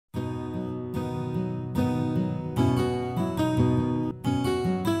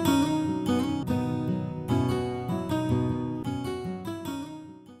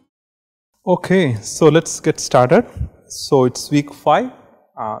Okay, so let's get started. So it's week 5,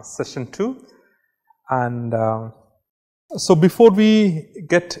 session 2, and so before we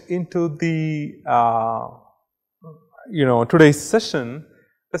get into the today's session,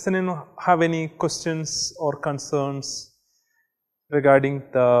 does anyone have any questions or concerns regarding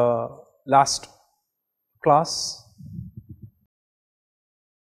the last class?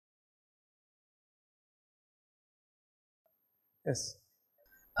 Yes.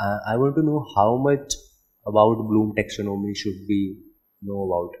 I want to know how much about Bloom taxonomy should we know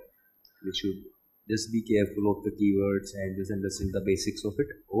about. We should just be careful of the keywords and just understand the basics of it,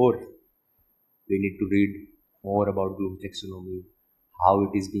 or we need to read more about Bloom taxonomy, how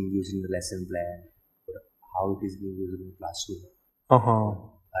it is being used in the lesson plan, or how it is being used in the classroom.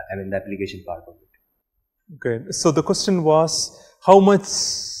 I mean the application part of it. Okay, so the question was how much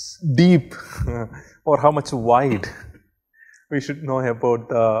deep or how much wide we should know about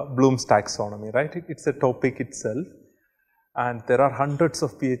Bloom's taxonomy, right? It's a topic itself, and there are hundreds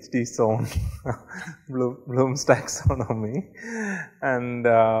of PhDs on Bloom's taxonomy, and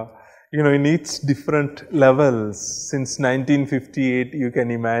in each different levels since 1958, you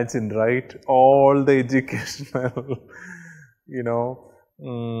can imagine, right? All the educational,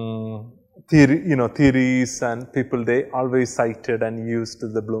 theories and people, they always cited and used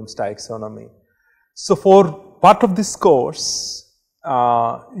the Bloom's taxonomy. So for part of this course,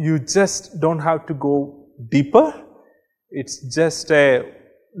 you just don't have to go deeper. It's just a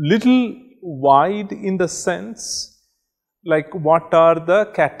little wide in the sense, like what are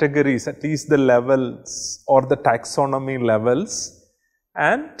the categories, at least the levels or the taxonomy levels,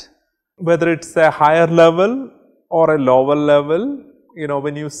 and whether it's a higher level or a lower level,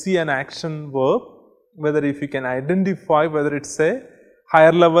 when you see an action verb, whether if you can identify whether it's a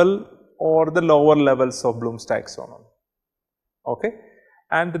higher level or the lower levels of Bloom's taxonomy, okay?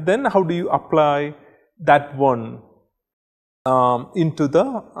 And then how do you apply that one into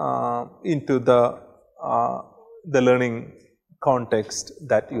the learning context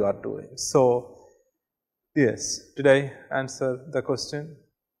that you are doing. So yes, did I answer the question?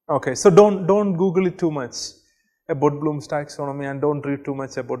 Okay, so don't Google it too much about Bloom's taxonomy, and don't read too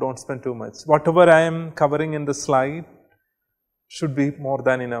much about, don't spend too much. Whatever I am covering in the slide should be more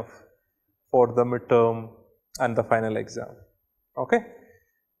than enough for the midterm and the final exam. Okay,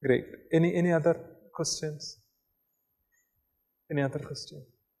 great. Any other questions? Any other question?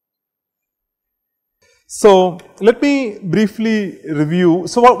 So let me briefly review.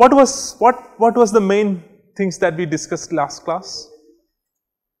 So what was the main things that we discussed last class?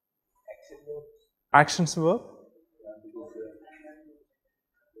 Actions verb.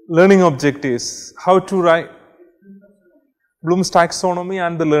 Learning objectives. How to write Bloom's taxonomy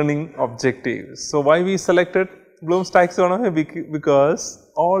and the learning objectives. So why we selected Bloom's taxonomy? Because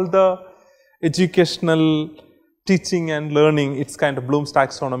all the educational teaching and learning, it's kind of Bloom's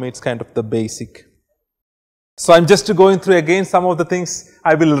taxonomy, it's kind of the basic. So I'm just going through again some of the things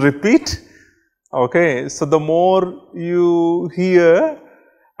I will repeat. Okay, so the more you hear,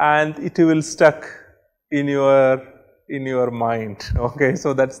 and it will stuck in your mind. Okay,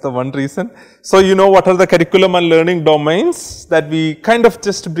 so that's the one reason. So what are the curriculum and learning domains that we kind of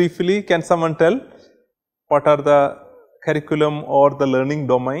just briefly, can someone tell what are the curriculum or the learning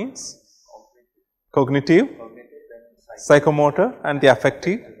domains? Cognitive, psychomotor and the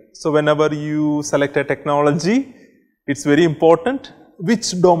affective. So whenever you select a technology, it's very important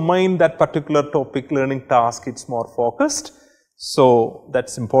which domain that particular topic learning task it's more focused. So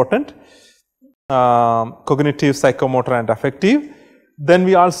that's important. Cognitive, psychomotor and affective. Then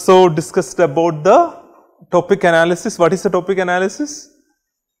we also discussed about the topic analysis. What is the topic analysis?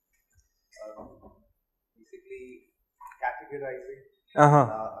 Basically categorizing a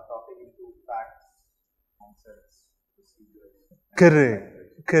topic into facts, concepts, procedures.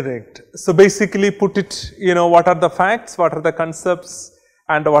 Correct. So basically put it, what are the facts, what are the concepts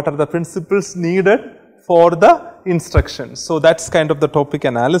and what are the principles needed for the instruction. So that's kind of the topic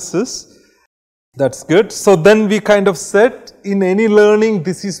analysis. That's good. So then we kind of said in any learning,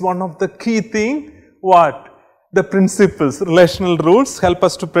 this is one of the key thing. What? The principles, relational rules help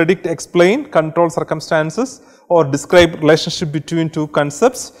us to predict, explain, control circumstances or describe relationship between two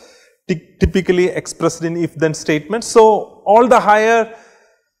concepts, typically expressed in if-then statements. So all the higher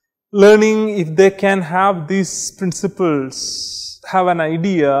learning, if they can have these principles, have an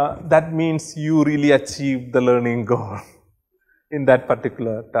idea, that means you really achieve the learning goal in that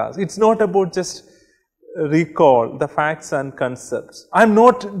particular task. It's not about just recall the facts and concepts. I'm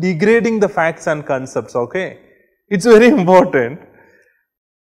not degrading the facts and concepts, okay? It's very important.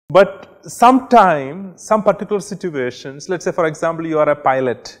 But sometimes, some particular situations, let's say for example, you are a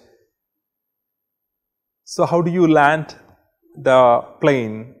pilot So how do you land the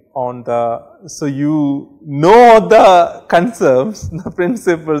plane on the, so you know the concepts, the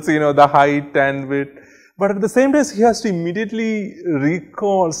principles, you know, the height and width, but at the same time he has to immediately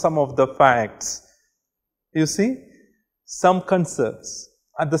recall some of the facts. You see, some concepts.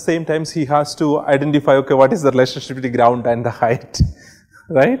 At the same time he has to identify, okay, what is the relationship between ground and the height,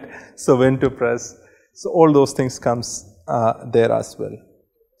 right? So when to press. So all those things comes there as well.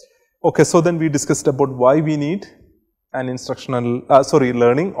 Okay, so then we discussed about why we need an instructional,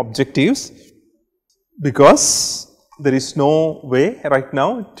 learning objectives, because there is no way right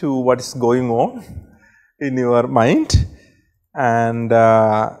now to what is going on in your mind, and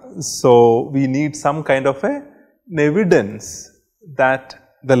so we need some kind of an evidence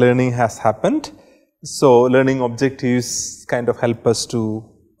that the learning has happened. So learning objectives kind of help us to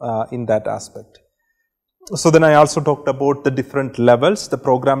in that aspect. So then I also talked about the different levels, the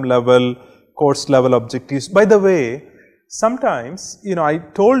program level, course level objectives. By the way, sometimes, you know, I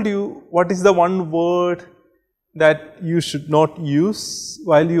told you what is the one word that you should not use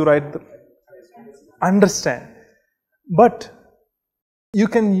while you write the understand. But you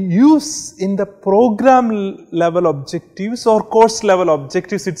can use in the program level objectives or course level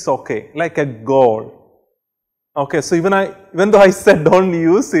objectives, it's okay, like a goal. Okay, so even though I said don't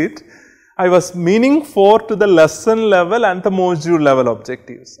use it, I was meaning for to the lesson level and the module level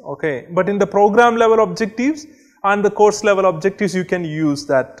objectives. Okay, but in the program level objectives and the course level objectives, you can use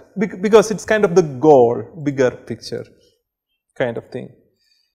that because it's kind of the goal, bigger picture kind of thing.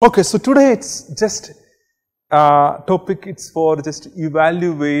 Okay, so today it's just topic, it's for just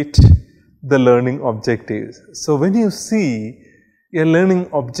evaluate the learning objectives. So when you see a learning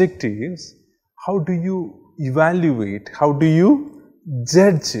objectives, how do you evaluate, how do you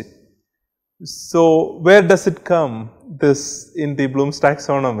judge it? So where does it come, this in the Bloom's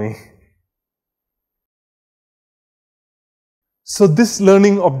taxonomy? So this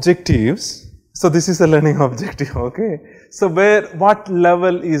learning objectives, so this is a learning objective, okay. So what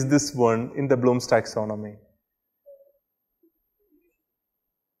level is this one in the Bloom's taxonomy?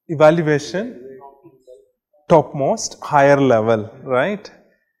 Evaluation, topmost, higher level, right?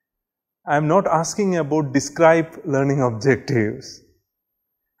 I am not asking about describe learning objectives.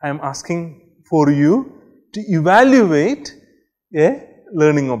 I am asking for you to evaluate a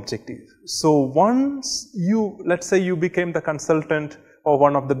learning objective. So once you, let's say you became the consultant or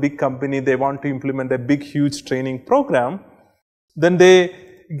one of the big company, they want to implement a big huge training program, then they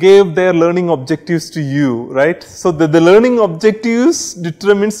gave their learning objectives to you, right? So the learning objectives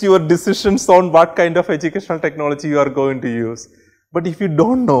determines your decisions on what kind of educational technology you are going to use. But if you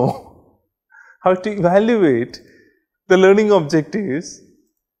don't know how to evaluate the learning objectives,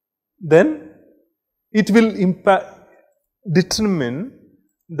 then it will determine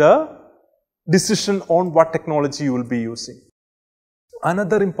the decision on what technology you will be using.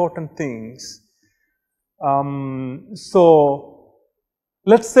 Another important things, so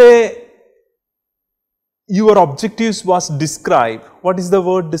let's say your objectives was describe. What is the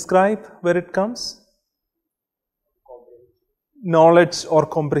word describe, where it comes? Knowledge or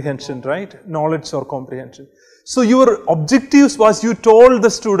comprehension, right? Knowledge or comprehension. So your objectives was, you told the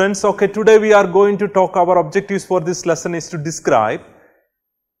students, okay, today we are going to talk, our objectives for this lesson is to describe.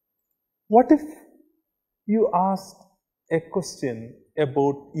 What if you asked a question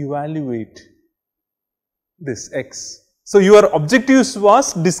about evaluate this X? So your objectives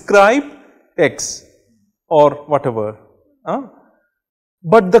was describe X or whatever.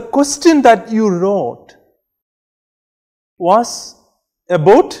 But the question that you wrote was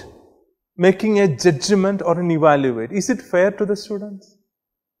about making a judgment or an evaluate. Is it fair to the students?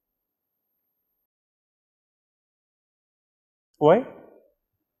 Why?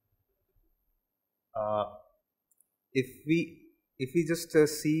 If we just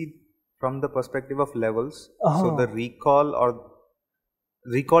see from the perspective of levels, so the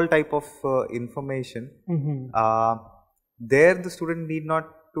recall type of information, there the student need not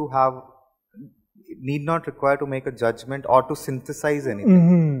require to make a judgment or to synthesize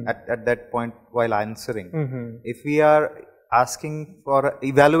anything at that point while answering. If we are asking for an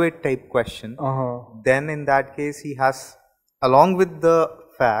evaluate type question, then in that case he has, along with the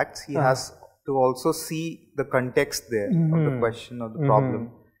facts, he has to also see the context there of the question or the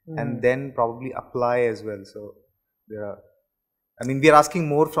problem, and then probably apply as well. So there are, I mean, we are asking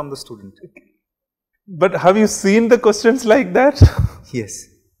more from the student. But have you seen the questions like that? Yes.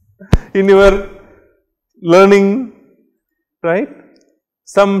 In your learning, right?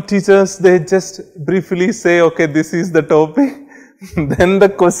 Some teachers, they just briefly say, okay, this is the topic. Then the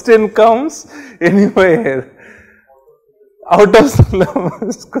question comes anywhere, out of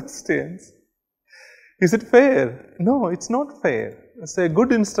syllabus questions. Is it fair? No, it's not fair. So, a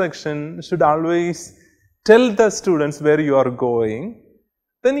good instruction should always tell the students where you are going,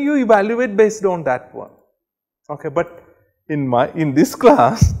 then you evaluate based on that one. Okay, but in this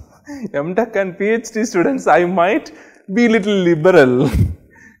class, MTech and PhD students, I might be little liberal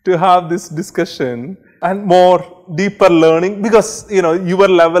to have this discussion and more deeper learning, because your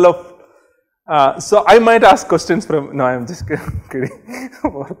level of so I might ask questions from, no, I am just kidding.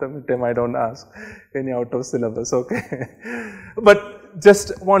 For the midterm I don't ask any out of syllabus, okay. But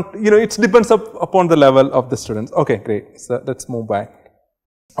just want, it depends upon the level of the students. Okay, great. So let's move back.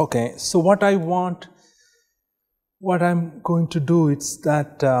 Okay, so what I'm going to do is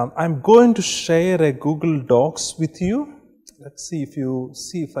that I'm going to share a Google Docs with you. Let's see if you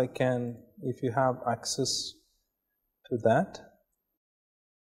have access to that.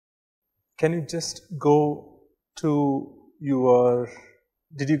 Can you just go to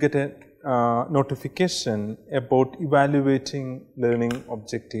did you get a notification about evaluating learning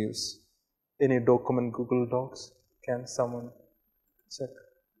objectives? Any document Google Docs? Can someone check?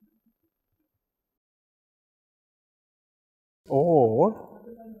 Or,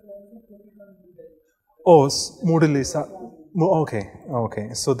 Moodle is,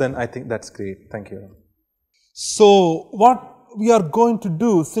 okay, so then I think that's great, thank you. So, what we are going to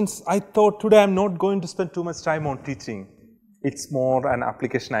do, since I thought today I am not going to spend too much time on teaching, it's more an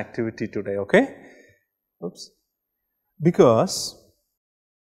application activity today, okay? Oops. Because,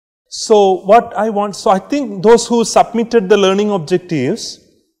 so what I want, so I think those who submitted the learning objectives,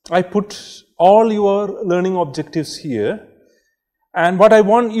 I put all your learning objectives here. And what I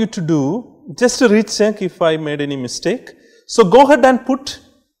want you to do, just to recheck if I made any mistake. So, go ahead and put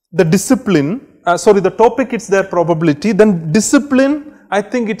the discipline, the topic, it's their probability, then discipline, I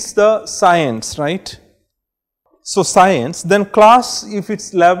think it's the science, right. So, science, then class, if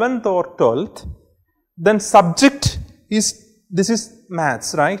it's 11th or 12th, then subject is, this is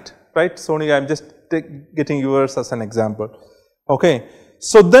maths, right, Sonia, I am just getting yours as an example, okay.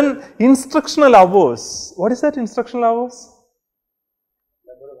 So, then instructional hours, what is that instructional hours?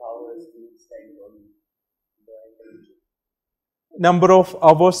 Number of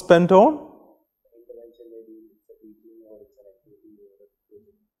hours spent on?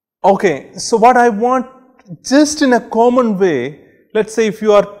 Okay, so what I want, just in a common way, let's say if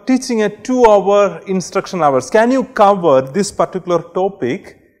you are teaching a 2-hour instructional hours, can you cover this particular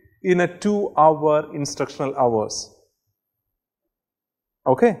topic in a 2-hour instructional hours?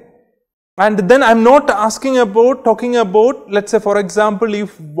 Okay. And then I am not talking about, let's say for example,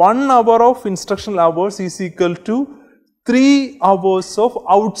 if 1 hour of instructional hours is equal to 3 hours of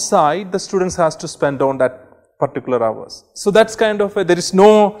outside the students has to spend on that particular hours. So, that's kind of there is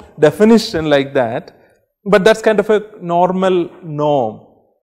no definition like that, but that's kind of a normal norm.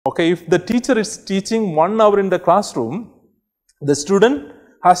 Okay, if the teacher is teaching 1 hour in the classroom, the student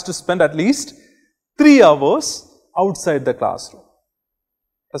has to spend at least 3 hours outside the classroom.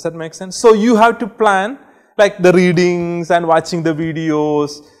 Does that make sense? So, you have to plan like the readings and watching the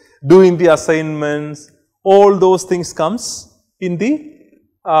videos, doing the assignments, all those things comes in the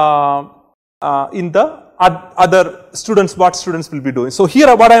other students, what students will be doing. So,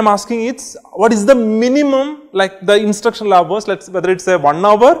 here what I am asking is, what is the minimum, like the instructional hours, whether it's a 1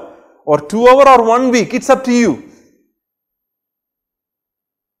 hour or 2 hour or 1 week, it's up to you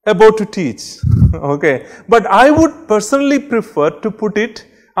about to teach, okay. But I would personally prefer to put it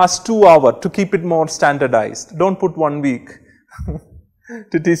as 2 hour to keep it more standardized. Don't put 1 week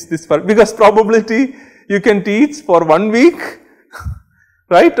to teach this, because probability you can teach for 1 week,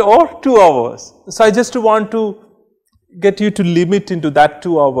 right, or 2 hours. So, I just want to get you to limit into that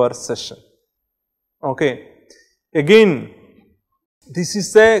 2-hour session, okay. Again, this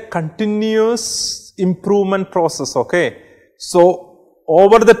is a continuous improvement process, okay. So,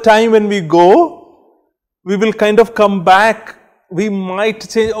 over the time when we go, we will kind of come back, we might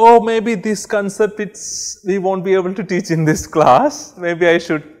change, maybe this concept we won't be able to teach in this class, maybe I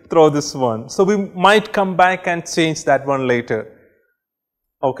should throw this one. So, we might come back and change that one later,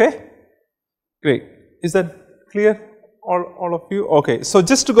 okay. Great. Is that clear, all of you? Okay. So,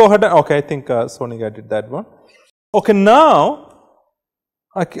 just to go ahead and, okay, I think Sonika did that one. Okay, now,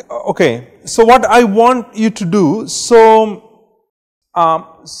 okay. So, what I want you to do, so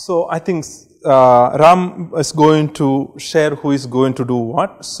I think Ram is going to share who is going to do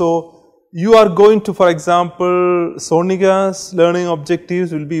what. So, you are going to, for example, Sonika's learning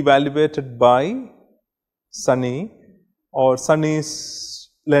objectives will be evaluated by Sunny, or Sunny's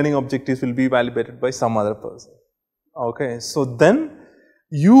learning objectives will be evaluated by some other person. Okay. So, then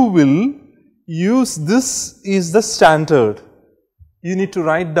you will use this is the standard. You need to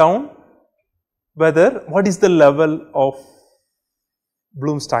write down whether what is the level of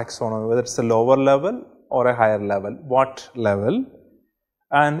Bloom's taxonomy, whether it's a lower level or a higher level, what level,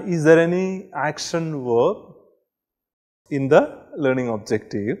 and is there any action verb in the learning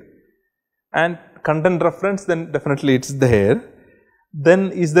objective, and content reference, then definitely it's there.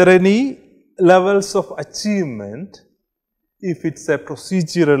 Then is there any levels of achievement if it's a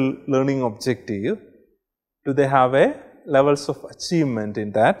procedural learning objective, do they have a levels of achievement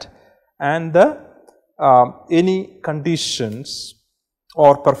in that, and the any conditions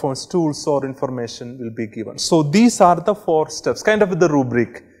or performance tools or information will be given. So, these are the 4 steps, kind of the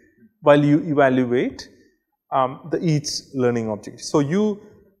rubric while you evaluate each learning objective. So, you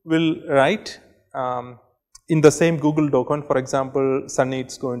will write in the same Google document, for example, Sunny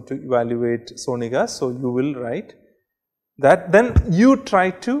is going to evaluate Sonika, so you will write that, then you try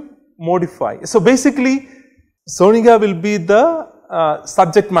to modify. So, basically Sonika will be the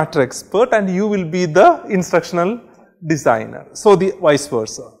subject matter expert and you will be the instructional designer. So, the vice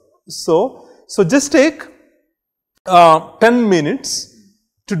versa. So just take 10 minutes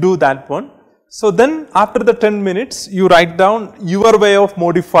to do that one. So, then after the 10 minutes you write down your way of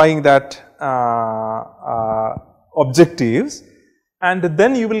modifying that objectives, and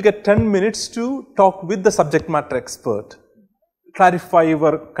then you will get 10 minutes to talk with the subject matter expert, clarify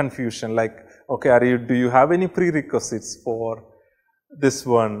your confusion, like, okay, do you have any prerequisites for this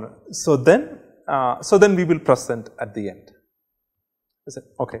one? So then we will present at the end. Is it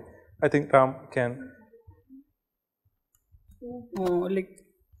okay? I think Ram can. Like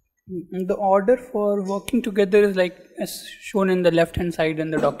the order for working together is like as shown in the left hand side in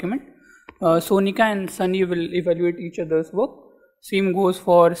the document. Sonika and Sunny will evaluate each other's work. Same goes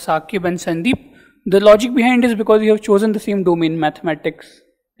for Sakib and Sandeep. The logic behind is because you have chosen the same domain, mathematics,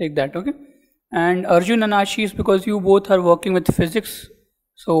 like that, okay? And Arjun and Ashish, because you both are working with physics,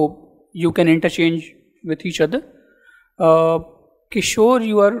 so you can interchange with each other. Kishore,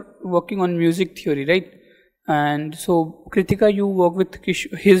 you are working on music theory, right? And so Kritika, you work with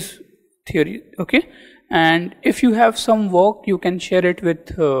his theory, okay? And if you have some work, you can share it with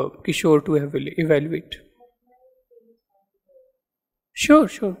Kishore to evaluate. Sure,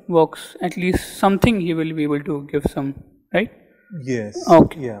 works. At least something he will be able to give some, right? Yes.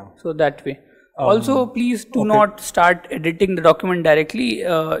 Okay. Yeah. So that way. Also, please do not start editing the document directly.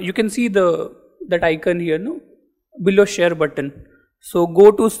 You can see that icon here, no? Below share button. So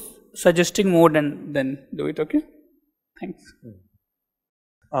go to suggesting mode and then do it, okay? Thanks.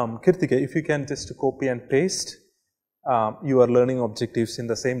 Kirtika, if you can just copy and paste your learning objectives in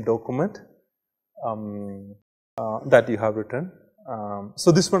the same document that you have written.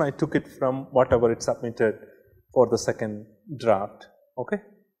 So this one I took it from whatever it submitted for the second draft, okay?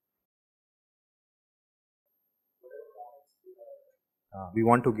 We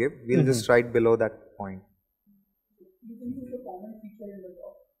want to give, we'll just write below that point.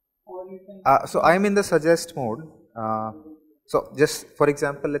 So I'm in the suggest mode. So just for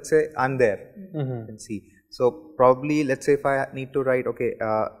example, let's say I'm there, you can see. So probably let's say if I need to write, okay,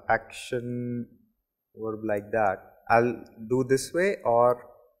 action verb like that, I'll do this way, or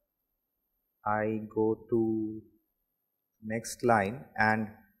I go to next line and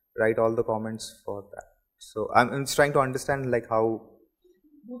write all the comments for that. So I'm just trying to understand like how.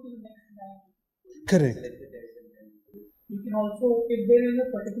 Go to the next line. Correct. You can also, if there is a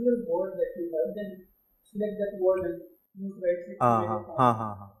particular word that you have, then select that word and use right click.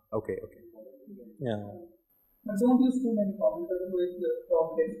 Okay. Yeah. But don't use too many comments, otherwise the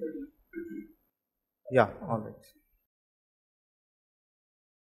top gets pretty. Yeah, alright.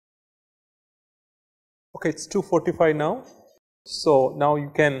 Okay, it's 2:45 now. So now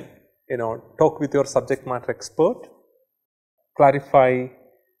you can, talk with your subject matter expert, clarify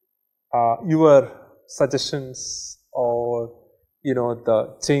your suggestions or,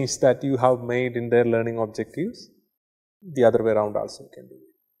 the change that you have made in their learning objectives. The other way around also you can do it.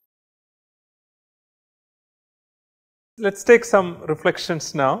 Let's take some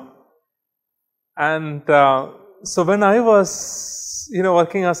reflections now. And so when I was,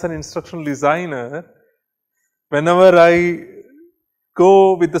 working as an instructional designer, whenever I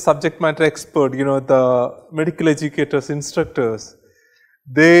go with the subject matter expert, the medical educators, instructors,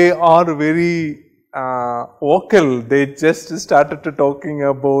 they are very vocal. They just started to talking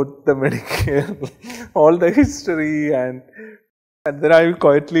about the medical, all the history, and then I will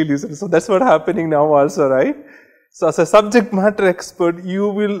quietly listen. So that's what happening now also, right? So as a subject matter expert, you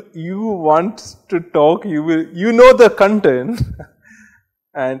want to talk, you know the content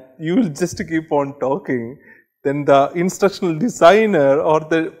and you will just keep on talking. Then the instructional designer or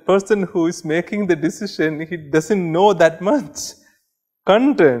the person who is making the decision, he doesn't know that much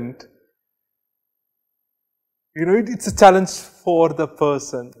content. You know, it's a challenge for the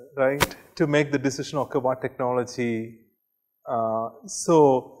person, right, to make the decision, okay, what technology.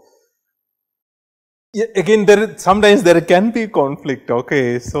 So, yeah, again, sometimes there can be conflict,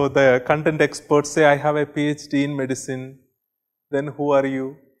 okay. So, the content experts say, I have a PhD in medicine, then who are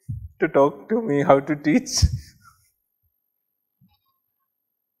you to talk to me how to teach?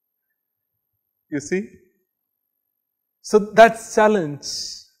 You see? So, that challenge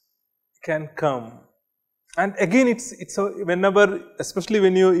can come. And again, it's a, whenever, especially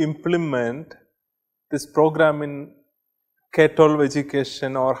when you implement this program in K-12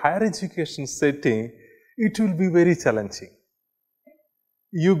 education or higher education setting, it will be very challenging.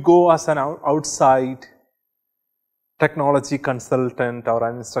 You go as an outside technology consultant or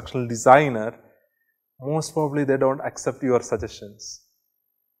an instructional designer, most probably they don't accept your suggestions.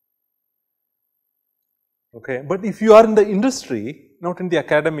 Okay, but if you are in the industry, not in the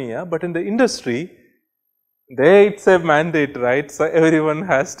academia, but in the industry, there it's a mandate, right? So everyone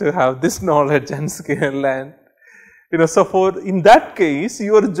has to have this knowledge and skill, and you know, so for in that case,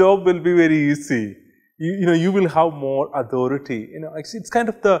 your job will be very easy. You know, you will have more authority. You know, actually, it's kind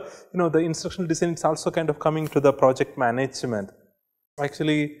of the, you know, the instructional design. It's also kind of coming to the project management.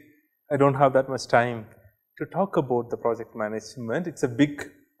 Actually, I don't have that much time to talk about the project management. It's a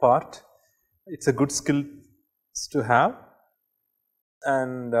big part. It's a good skill to have.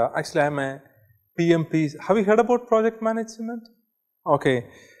 And actually, I'm a PMP. Have you heard about project management? Okay.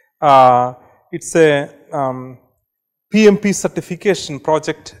 It's a PMP certification,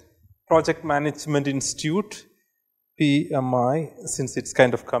 Project Management Institute, PMI, since it's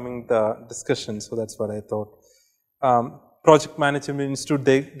kind of coming the discussion, so that's what I thought. Project Management Institute,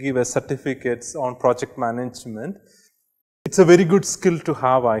 they give a certificates on project management. It's a very good skill to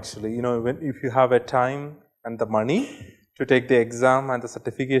have actually, you know, if you have a time and the money to take the exam and the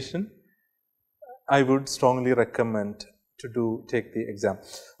certification, I would strongly recommend to take the exam.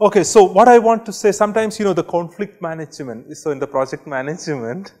 Okay, so what I want to say, sometimes, you know, the conflict management, so in the project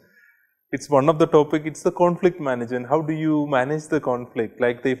management, it's one of the topic, it's the conflict management. How do you manage the conflict?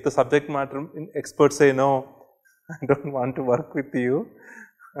 Like if the subject matter experts say, no, I don't want to work with you.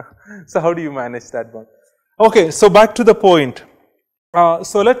 So how do you manage that one? Okay, so back to the point.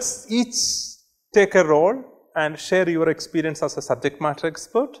 So let's each take a role and share your experience as a subject matter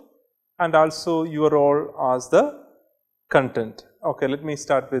expert and also your role as the content. Okay, let me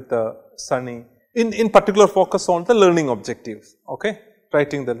start with Sunny. In particular, focus on the learning objectives. Okay,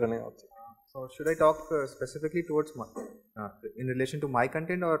 writing the learning objectives. So should I talk specifically towards my, in relation to my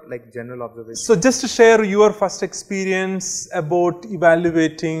content or like general observation? So just to share your first experience about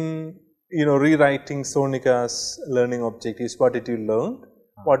evaluating, you know, rewriting Sonika's learning objectives. What did you learn?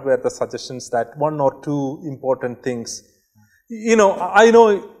 What were the suggestions, that one or two important things? You know, I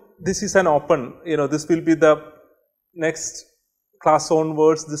know this is an open, you know, this will be the next class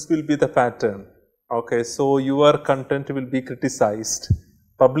onwards, this will be the pattern. Okay, so your content will be criticized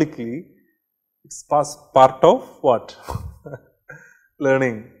publicly. It's part of what?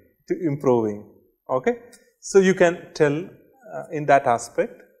 Learning to improving. Okay, so you can tell in that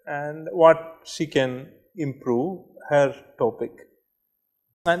aspect and what she can improve her topic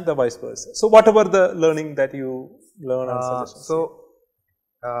and the vice versa. So whatever the learning that you learn and suggestions. So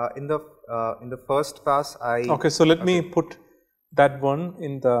in the first pass, okay, so let me put that one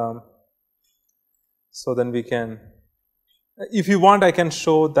in the, so then we can, if you want, I can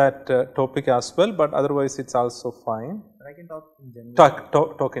show that topic as well, but otherwise it's also fine. I can talk in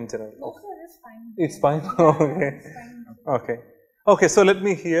general. Talk in general. No, sir, it's fine. It's fine. Yeah, Okay. it's fine. Okay. Okay. So let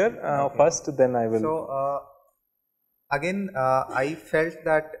me hear first. Then I will. So again, I felt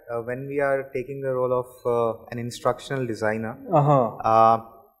that when we are taking the role of an instructional designer,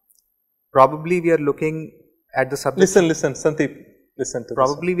 probably we are looking at the subject. Listen, Sandeep. Listen to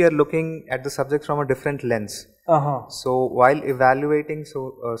probably we are looking at the subject from a different lens. So while evaluating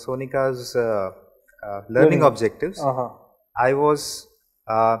Sonika's learning objectives, I was,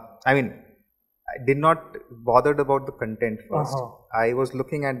 I mean, I did not bothered about the content first. I was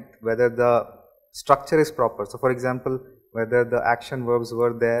looking at whether the structure is proper. So for example, whether the action verbs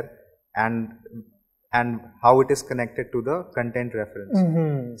were there and how it is connected to the content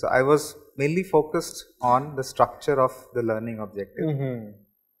reference. So I was mainly focused on the structure of the learning objective.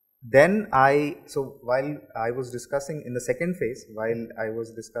 Then so while I was discussing in the second phase, while I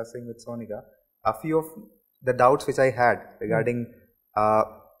was discussing with Sonika, a few of the doubts which I had regarding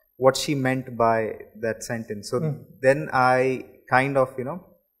what she meant by that sentence. So then I kind of, you know,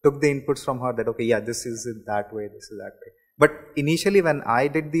 took the inputs from her that, okay, yeah, this is it that way, this is that way. But initially when I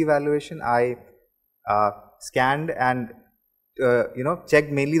did the evaluation, I scanned and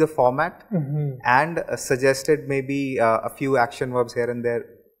checked mainly the format and suggested maybe a few action verbs here and there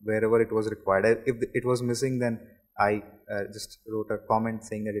wherever it was required. If it was missing, then I just wrote a comment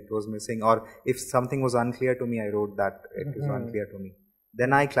saying that it was missing, or if something was unclear to me, I wrote that it was unclear to me.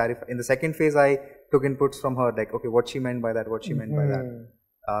 Then I clarified. In the second phase, I took inputs from her, like, okay, what she meant by that, what she meant by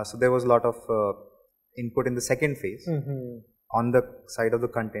that. So there was a lot of input in the second phase on the side of the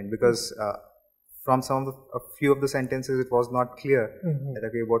content, because from a few of the sentences, it was not clear that,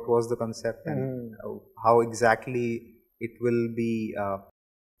 okay, what was the concept and how exactly it will be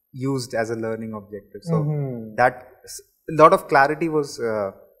used as a learning objective. So that a lot of clarity was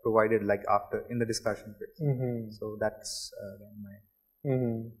provided like after in the discussion phase. So that's my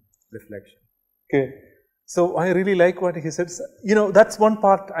reflection. Okay. So I really like what he said. That's one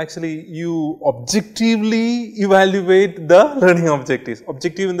part actually. You objectively evaluate the learning objectives.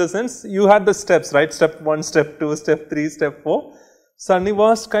 Objective in the sense you had the steps, right? Step 1, step 2, step 3, step 4. Sunny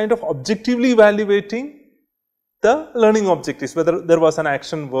was kind of objectively evaluating the learning objectives, whether there was an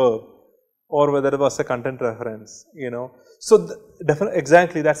action verb or whether there was a content reference, So definitely,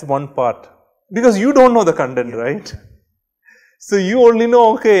 exactly, that's one part. Because you don't know the content, right? So you only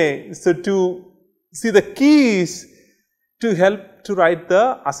know, okay, so to see, the key is to help to write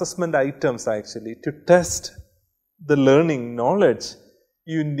the assessment items actually. To test the learning knowledge,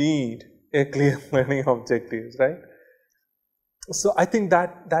 you need a clear learning objectives, right? So I think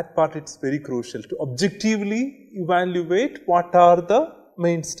that part, it's very crucial to objectively evaluate what are the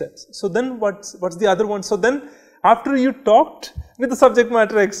main steps. So then what's the other one? So then after you talked with the subject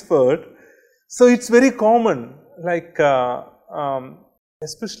matter expert, so it's very common, like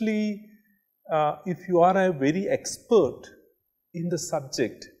especially if you are a very expert in the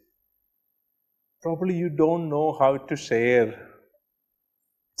subject, probably you don't know how to share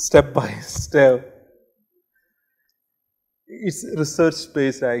step by step. It's research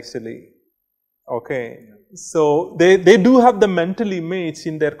based actually. Okay. So they do have the mental image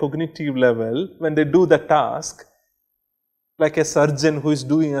in their cognitive level when they do the task, like a surgeon who is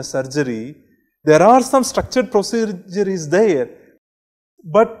doing a surgery. There are some structured procedure is there,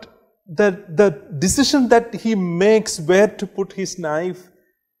 but the decision that he makes where to put his knife,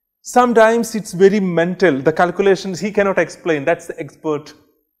 sometimes it's very mental. The calculations he cannot explain. That's the expert.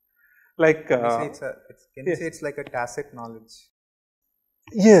 Like can you say it's like a tacit knowledge?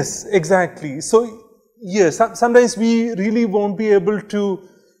 Yes, exactly. So yes, sometimes we really won't be able to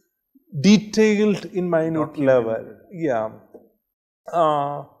detailed in minute level. Yeah.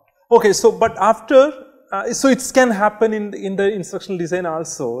 Okay. So, but after. So it can happen in the instructional design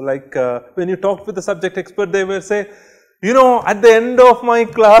also, like when you talk with the subject expert, they will say, at the end of my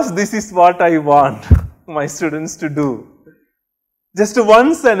class, this is what I want my students to do. Just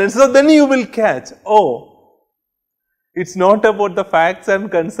one sentence, so then you will catch, oh, it's not about the facts and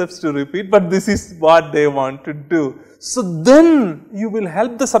concepts to repeat, but this is what they want to do. So then you will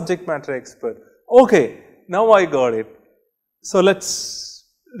help the subject matter expert. Okay, now I got it. So let's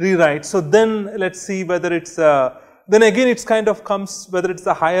rewrite. So then let's see whether it's then again it's kind of comes whether it's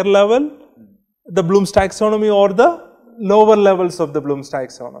the higher level, the Bloom's taxonomy, or the lower levels of the Bloom's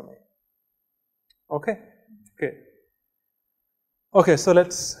taxonomy. Okay. Okay, so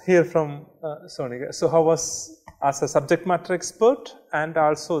let's hear from Sonika. So how was as a subject matter expert and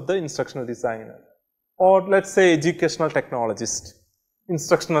also the instructional designer, or let's say educational technologist.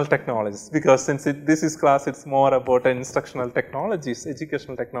 Instructional technologist, because since this is class, it's more about an instructional technologist,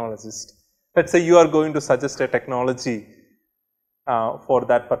 educational technologist. Let's say you are going to suggest a technology for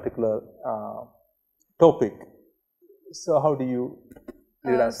that particular topic. So how do you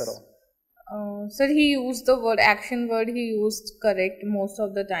answer? Sir, he used the action word he used correct most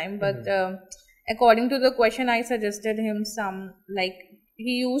of the time, but according to the question, I suggested him some, like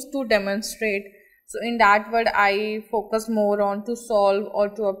he used to demonstrate. So in that word, I focus more on to solve or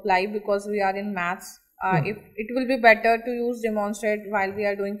to apply, because we are in maths. If it will be better to use demonstrate while we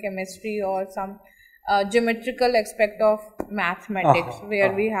are doing chemistry or some geometrical aspect of mathematics,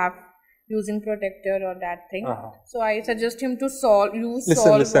 where we have using protector or that thing. So I suggest him to use solve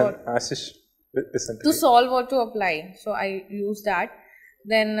Ashish, listen to solve or to apply. So I use that.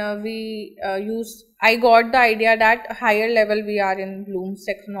 Then I got the idea that higher level we are in Bloom's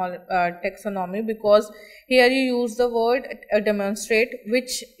taxonomy, because here you use the word demonstrate,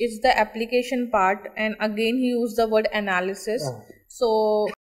 which is the application part, and again he used the word analysis. So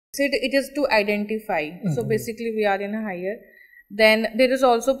it is to identify. So basically we are in a higher. Then there is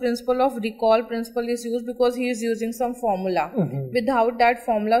also principle of recall principle is used, because he is using some formula. Without that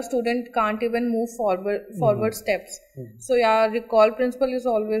formula, student can't even move forward steps. So yeah, recall principle is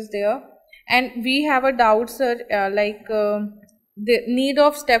always there. and we have a doubt, sir, the need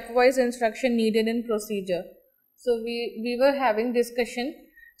of stepwise instruction needed in procedure. So we were having discussion.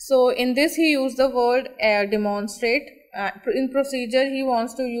 So in this he used the word demonstrate. In procedure he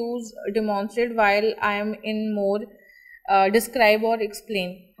wants to use demonstrate, while I am in more describe or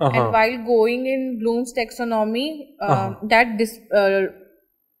explain. And while going in Bloom's taxonomy,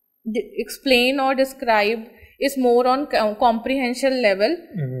 explain or describe is more on comprehension level,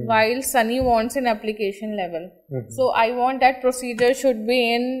 while Sunny wants in application level. So I want that procedure should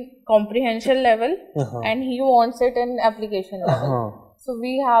be in comprehension level, and he wants it in application level. So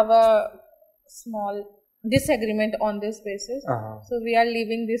we have a small disagreement on this basis. So we are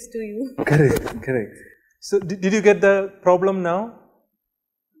leaving this to you. Correct. So did you get the problem now?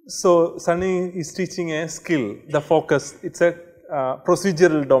 So Sunny is teaching a skill, the focus. It's a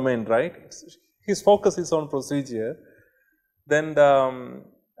procedural domain, right? His focus is on procedure. Then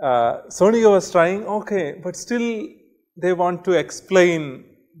Sonika was trying, okay, but still they want to explain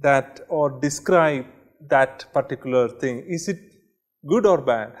that or describe that particular thing. Is it good or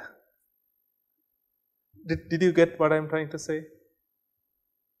bad? Did you get what I am trying to say?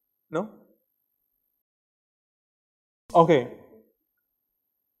 No? Okay.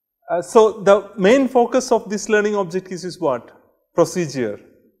 So the main focus of this learning objectives is what? Procedure,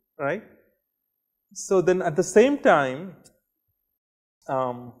 right? So then at the same time,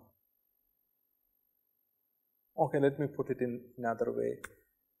 okay, let me put it in another way.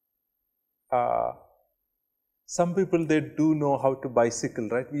 Some people, they do know how to bicycle,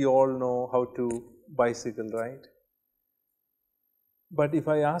 right? We all know how to bicycle, right? But if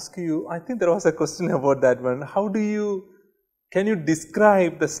I ask you, I think there was a question about that one. Can you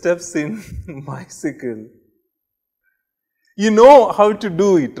describe the steps in bicycle? You know how to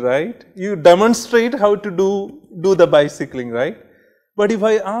do it, right? You demonstrate how to do the bicycling, right? But if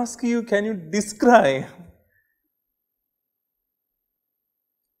I ask you, can you describe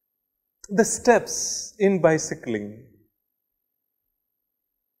the steps in bicycling?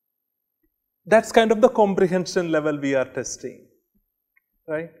 That's kind of the comprehension level we are testing,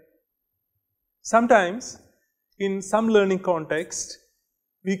 right? Sometimes in some learning context,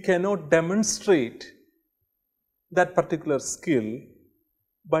 we cannot demonstrate that particular skill,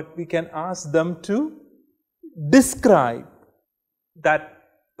 but we can ask them to describe that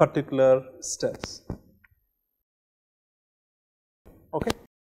particular steps. Okay?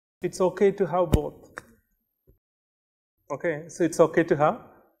 It's okay to have both. Okay? So it's okay to have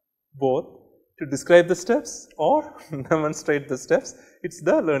both, to describe the steps or demonstrate the steps. It's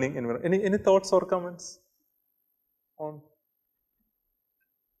the learning environment. Any thoughts or comments on?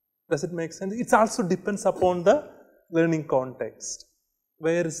 Does it make sense? It also depends upon the learning context.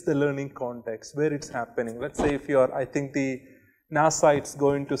 Where is the learning context? Where it's happening? Let's say if you are, I think the NASA is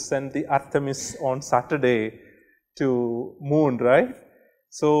going to send the Artemis on Saturday to moon, right?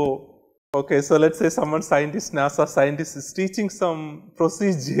 So, okay, so let's say NASA scientist is teaching some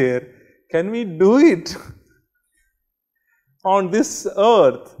procedure. Can we do it on this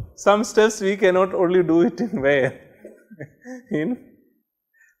earth? Some steps we cannot only do it in where? In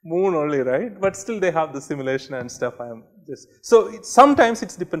moon only, right? But still they have the simulation and stuff. So sometimes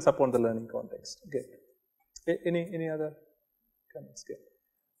it depends upon the learning context. Okay. Any other comments?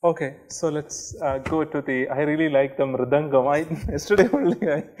 Okay, so let's go to I really like the mridangam. Yesterday only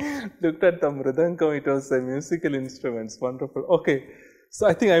I looked at the mridangam. It was a musical instrument. Wonderful. Okay, so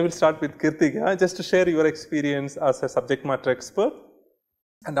I think I will start with Kirtika, just to share your experience as a subject matter expert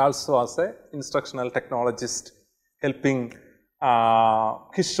and also as an instructional technologist, helping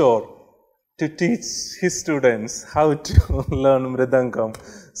Kishore to teach his students how to learn mridangam.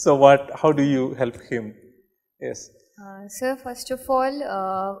 So how do you help him? Yes. Sir, first of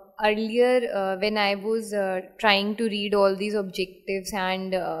all, earlier when I was trying to read all these objectives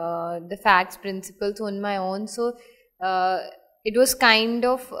and the facts, principles on my own, so it was kind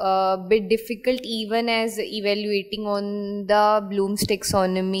of a bit difficult even as evaluating on the Bloom's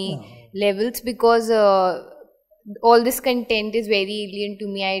taxonomy levels, because all this content is very alien to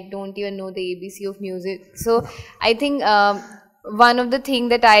me. I don't even know the ABC of music. So I think one of the things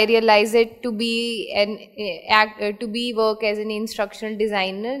that I realized that to be work as an instructional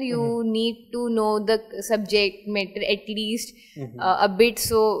designer, you need to know the subject matter at least a bit.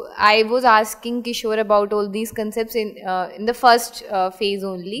 So I was asking Kishore about all these concepts in the first phase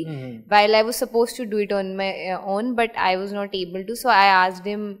only, while I was supposed to do it on my own, but I was not able to. So I asked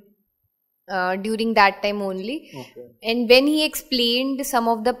him during that time only. And when he explained some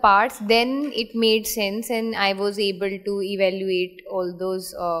of the parts, then it made sense and I was able to evaluate all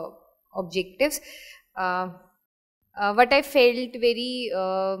those objectives. What I felt very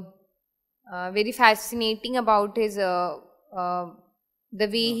very fascinating about his the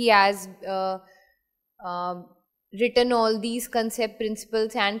way he has written all these concept,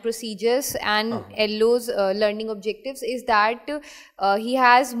 principles and procedures and Ello's learning objectives is that he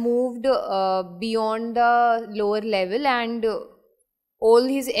has moved beyond the lower level, and all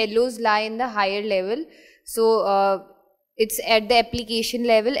his Ellos lie in the higher level. So it's at the application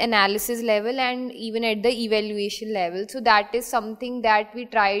level, analysis level, and even at the evaluation level. So that is something that we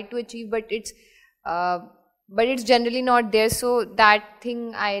try to achieve, but it's generally not there. So that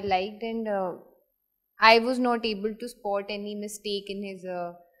thing I liked, and I was not able to spot any mistake in his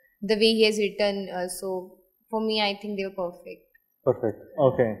the way he has written. So for me, I think they were perfect. Perfect.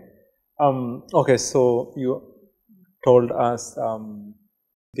 Okay. Okay. So you told us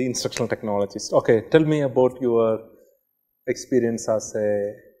the instructional technologies. Okay. Tell me about your experience as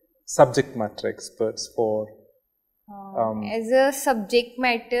a subject matter experts for. As a subject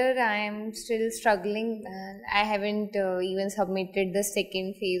matter, I am still struggling. I haven't even submitted the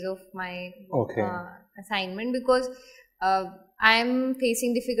second phase of my assignment because I am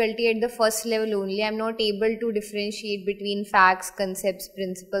facing difficulty at the first level only. I am not able to differentiate between facts, concepts,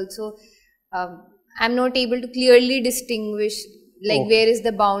 principles. So I am not able to clearly distinguish where is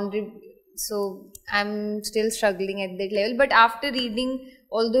the boundary. So I am still struggling at that level. But after reading,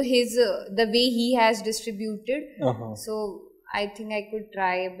 although his the way he has distributed, so I think I could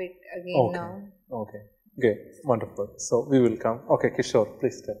try a bit again now. Okay. Okay. Wonderful. So we will come. Okay, Kishore,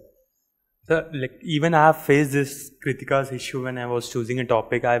 please tell. So, even I have faced this Kritika's issue when I was choosing a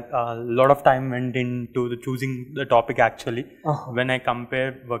topic. A lot of time went into choosing the topic actually. When I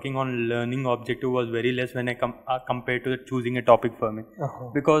compare working on learning objective was very less when I compared to choosing a topic for me.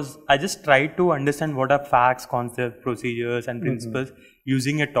 Because I just tried to understand what are facts, concepts, procedures and principles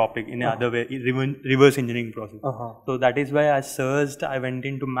using a topic in another way, reverse engineering process. So that is why I searched, I went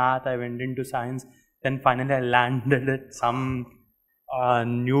into math, I went into science, then finally I landed at some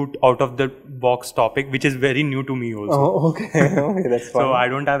new out of the box topic which is very new to me also. Okay, that's fine. So I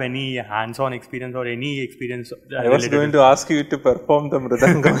don't have any hands-on experience or any experience. I was going to ask you to perform the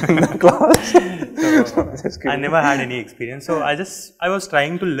mridangam in the class. I never had any experience. So I was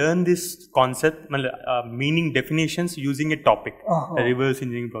trying to learn this concept, meaning definitions using a topic, a reverse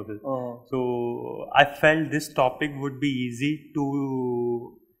engineering process. So I felt this topic would be easy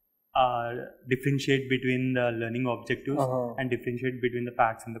to differentiate between the learning objectives and differentiate between the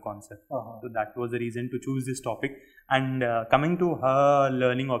facts and the concept. So that was the reason to choose this topic. And coming to her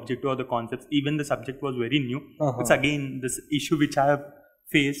learning objective or the concepts, even the subject was very new. It's again this issue which I have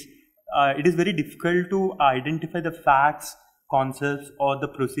faced. It is very difficult to identify the facts, concepts or the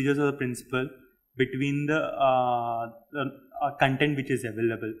procedures or the principle between the content which is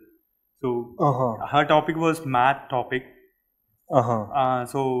available. So her topic was math topic.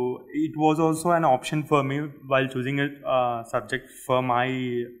 So it was also an option for me while choosing a subject for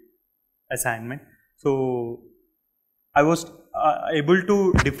my assignment. So I was able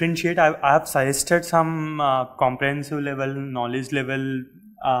to differentiate. I have suggested some comprehensive level, knowledge level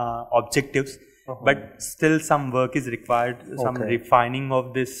objectives, but still some work is required, some refining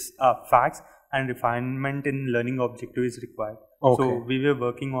of this facts and refinement in learning objective is required. So we were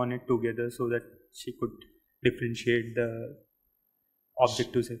working on it together so that she could differentiate the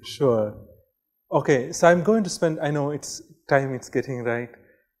objectives. Sure. Okay, so I'm going to spend, I know it's time, it's getting right,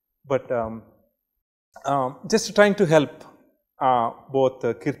 but just trying to help both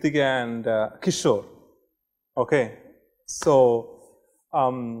Kirtika and Kishore. Okay, so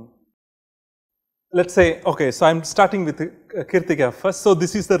let's say, okay, so I'm starting with Kirtika first. So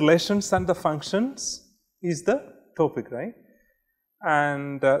this is the relations and the functions is the topic, right?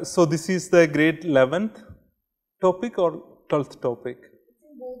 And so this is the grade 11th topic or 12th topic?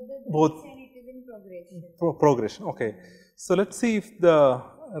 Both. And it is in progression. Progression. Okay. So let's see if the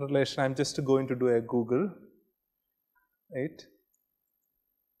relation. I'm just going to do a Google. Right.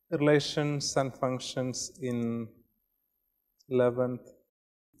 Relations and functions in 11th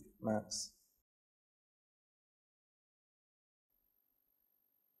maths.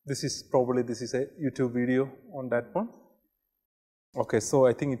 This is a YouTube video on that one. Okay. So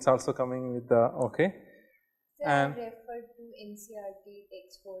I think it's also coming with the So I referred to NCERT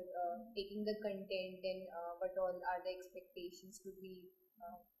text for taking the content and what all are the expectations to be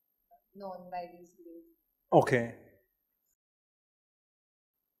known by these grades. Okay.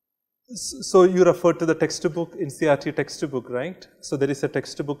 So you refer to the textbook, NCERT textbook, right? So there is a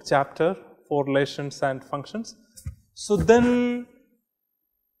textbook chapter for relations and functions. So then,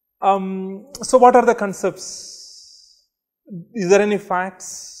 so what are the concepts? Is there any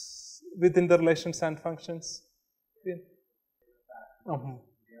facts within the relations and functions?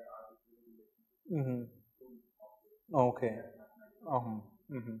 Mm-hmm. Okay.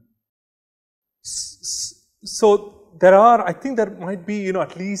 Mm-hmm. So there are, I think there might be,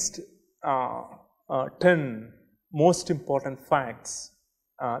 at least 10 most important facts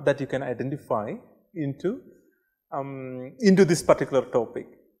that you can identify into this particular topic.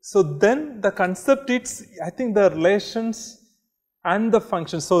 So then the concept is, I think, the relations and the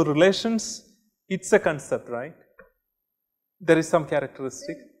functions. So relations, it's a concept, right? There is some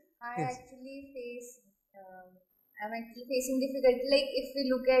characteristic. I'm actually facing difficulty. Like if we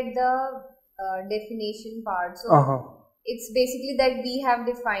look at the definition part, so it's basically that we have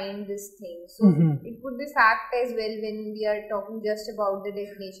defined this thing. So it could be fact as well when we are talking just about the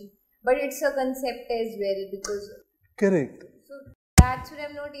definition, but it's a concept as well because. Correct. So that's where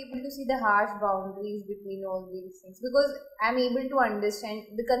I'm not able to see the harsh boundaries between all these things because I'm able to understand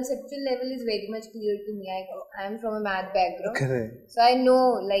the conceptual level is very much clear to me. I'm from a math background, correct. So I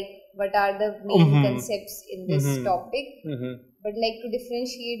know like what are the main concepts in this topic, but like to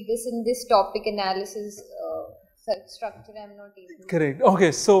differentiate this in this topic analysis structure, I'm not able. Correct.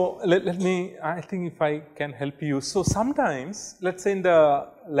 Okay, so let me, I think if I can help you. So sometimes, let's say in the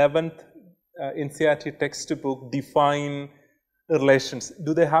 11th NCERT textbook, define relations.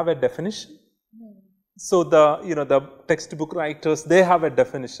 Do they have a definition? So the textbook writers, they have a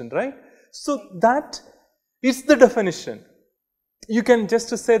definition, right? So that is the definition. You can just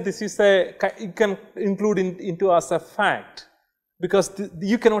say this is you can include into as a fact, because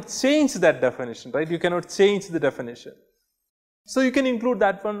you cannot change that definition, right? You cannot change the definition. So you can include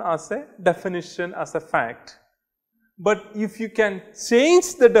that one as a definition, as a fact. But if you can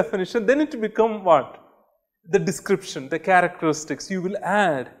change the definition, then it will become what? The description, the characteristics you will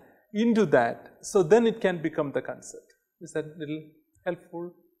add into that. So then it can become the concept. Is that a little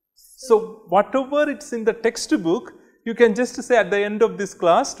helpful? So whatever it's in the textbook, you can just say at the end of this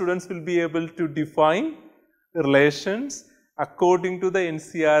class, students will be able to define relations according to the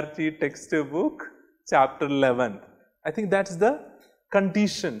NCERT textbook, chapter 11. I think that's the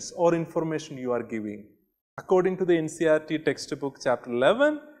conditions or information you are giving. According to the NCERT textbook, chapter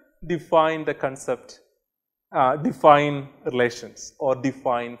 11, define the concept, define relations or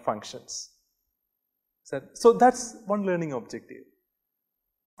define functions. So that's one learning objective.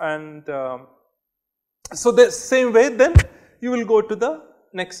 And so the same way then you will go to the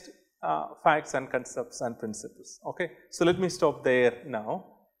next facts and concepts and principles. Okay, so let me stop there now.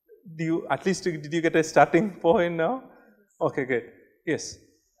 Did you get a starting point now? Okay, good. Yes.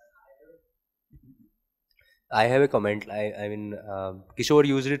 I have a comment. I mean, Kishore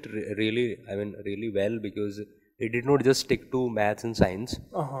used it really well because he did not just stick to maths and science.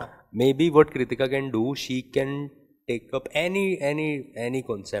 Maybe what Kritika can do, she can take up any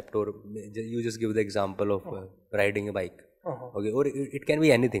concept, or you just give the example of riding a bike. Okay, or it can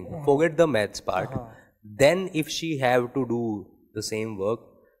be anything. Forget the maths part. Then if she have to do the same work,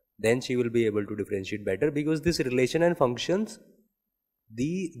 then she will be able to differentiate better, because this relation and functions,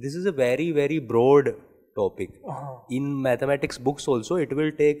 this is a very, very broad topic. In mathematics books also, it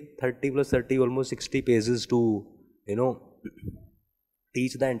will take 30 plus 30, almost 60 pages to,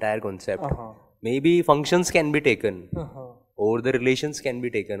 teach the entire concept. Maybe functions can be taken, or the relations can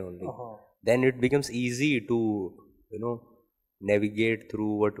be taken only. Then it becomes easy to, navigate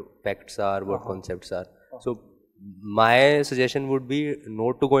through what facts are, what concepts are. So my suggestion would be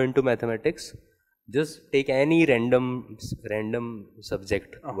not to go into mathematics. Just take any random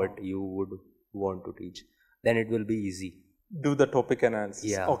subject what you would want to teach. Then it will be easy. Do the topic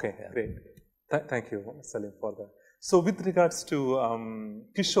analysis. Yeah. Okay, great. Thank you, Salim, for that. So with regards to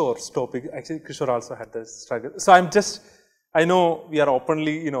Kishore's topic, actually Kishore also had this struggle. So I know we are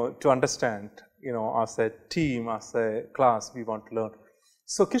openly, to understand, as a team, as a class, we want to learn.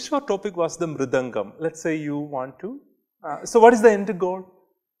 So Kishore's topic was the mridangam. Let's say you want to, so what is the end goal?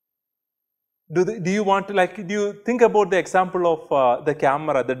 Do you want to, do you think about the example of the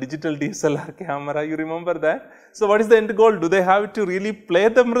camera, the digital DSLR camera, you remember that? So what is the end goal? Do they have to really play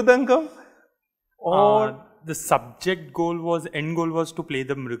the mridangam? Or the end goal was to play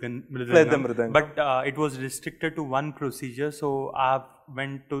the mridangam. Play the mridangam. But it was restricted to one procedure, so I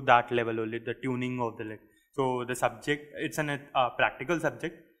went to that level only, the tuning of the leg. So the subject, it's a practical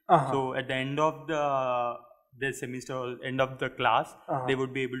subject. So at the end of the semester, end of the class, they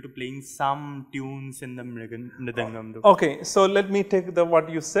would be able to playing some tunes in the mridangam. Okay, so let me take what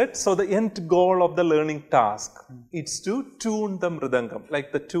you said. So the end goal of the learning task is to tune the mridangam,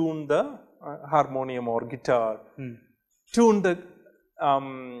 like tune the harmonium or guitar, tune the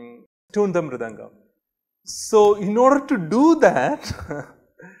mridangam. So in order to do that,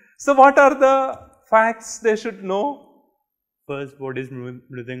 so what are the facts they should know? first, what is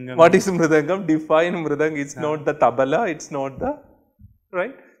Mridangam? What is Mridangam? Define Mridang. It's not the tabla, it's not the,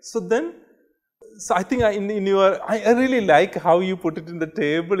 right? So then, so I think in your, I really like how you put it in the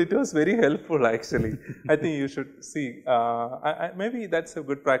table. It was very helpful actually. I think you should see, maybe that's a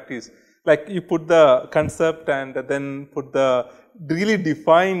good practice. Like you put the concept and then put the really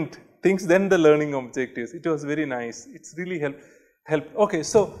defined things, then the learning objectives. It was very nice. It's really help. Okay,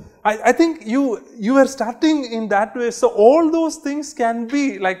 so I think you were starting in that way. So all those things can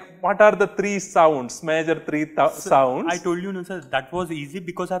be like, what are the three sounds, major three sounds? I told you, no sir, that was easy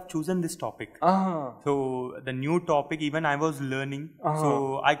because I've chosen this topic. So the new topic, even I was learning.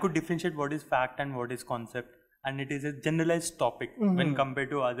 So I could differentiate what is fact and what is concept. And it is a generalized topic when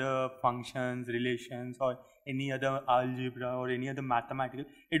compared to other functions, relations, or any other algebra or any other mathematical.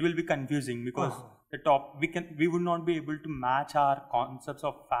 It will be confusing because we would not be able to match our concepts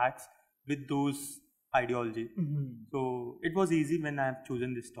of facts with those ideology. So it was easy when I have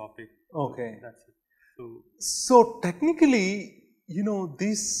chosen this topic. Okay. So that's it. So technically, you know,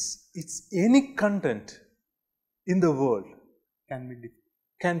 it's any content in the world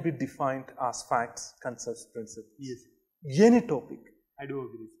can be defined as facts, concepts, principles. Yes. Any topic. I do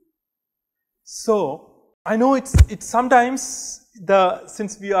agree. So I know it's sometimes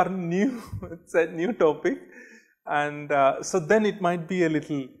since we are new, it's a new topic, and so then it might be a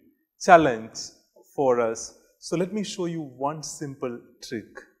little challenge for us. So let me show you one simple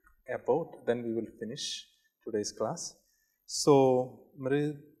trick about, then we will finish today's class. So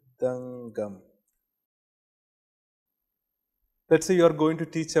Mridangam. Let's say you are going to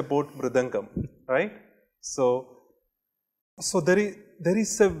teach about Mridangam, right? So there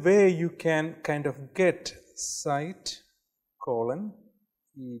is a way you can kind of get site :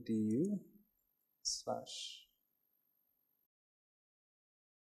 edu/.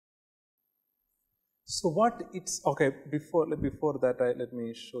 So what it's, okay, before that let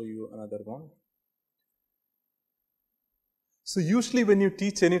me show you another one. So usually when you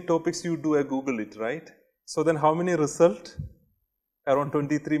teach any topics, you do a Google it, right? So then how many results? Around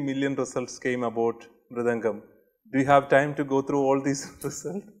 23 million results came about Mridangam. Do you have time to go through all these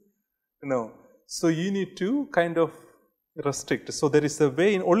results? No. So you need to kind of restrict. So there is a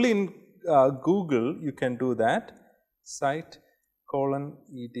way, only in Google you can do that. Site :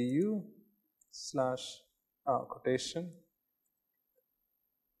 edu/. Quotation.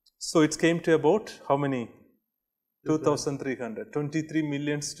 So it came to about how many? 2,300. 23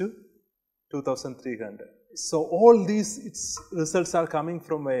 millions to 2,300. So all these results are coming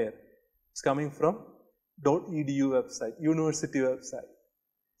from where? It's coming from .edu website, university website.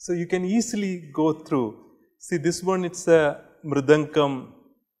 So you can easily go through. See this one, it's a Mridangam.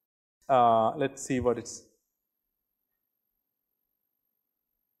 Let's see what it's.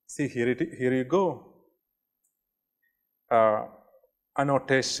 See here you go.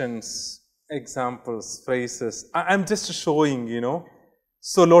 Annotations, examples, phrases. I'm just showing, you know.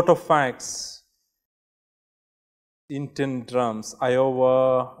 So lot of facts. Indian drums,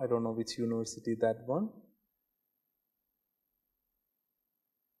 Iowa, I don't know which university that one.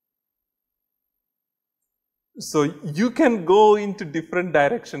 So you can go into different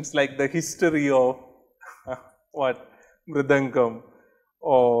directions, like the history of what? Mridangam,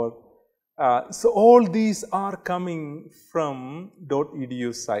 or so all these are coming from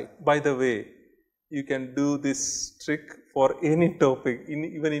 .edu site. By the way, you can do this trick for any topic,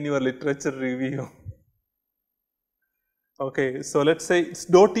 even in your literature review. Okay, so let's say it's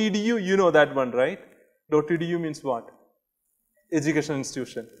 .edu, you know that one, right? .edu means what? Education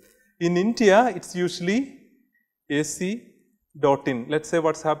institution. In India, it's usually ac.in. Let's say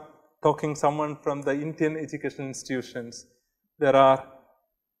what's talking someone from the Indian education institutions. There are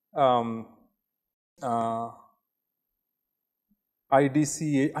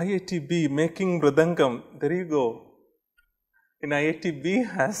IDC, IITB making Mridangam. There you go. In IITB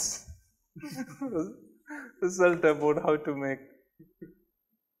has result about how to make.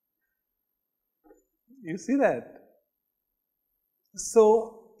 You see that?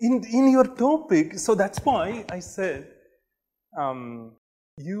 So in your topic, so that's why I said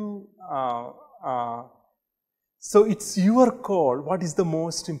so it's your call. What is the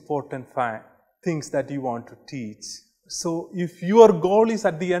most important things that you want to teach? So if your goal is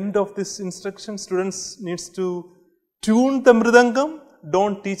at the end of this instruction, students needs to tune the Mridangam,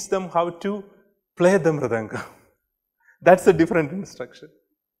 don't teach them how to play the Mridangam. That's a different instruction.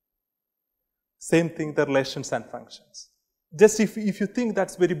 Same thing, the relations and functions. Just if you think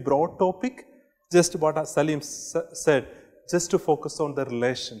that's very broad topic, just what Salim said, just to focus on the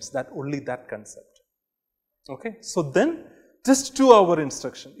relations, that only that concept. Okay, so then just 2 hour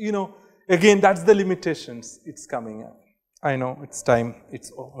instruction, you know, again that's the limitations it's coming up. I know it's time,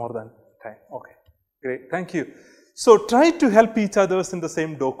 it's more than time. Okay, great, thank you. So try to help each others in the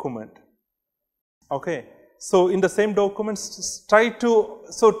same document. Okay, so in the same documents, try to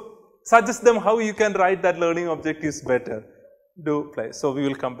suggest them how you can write that learning objectives better. Do play. So we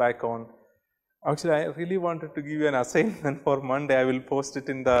will come back on. Actually, I really wanted to give you an assignment for Monday. I will post it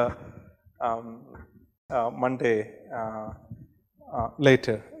in the Monday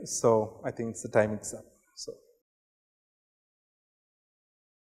later. So I think it's the time it's up.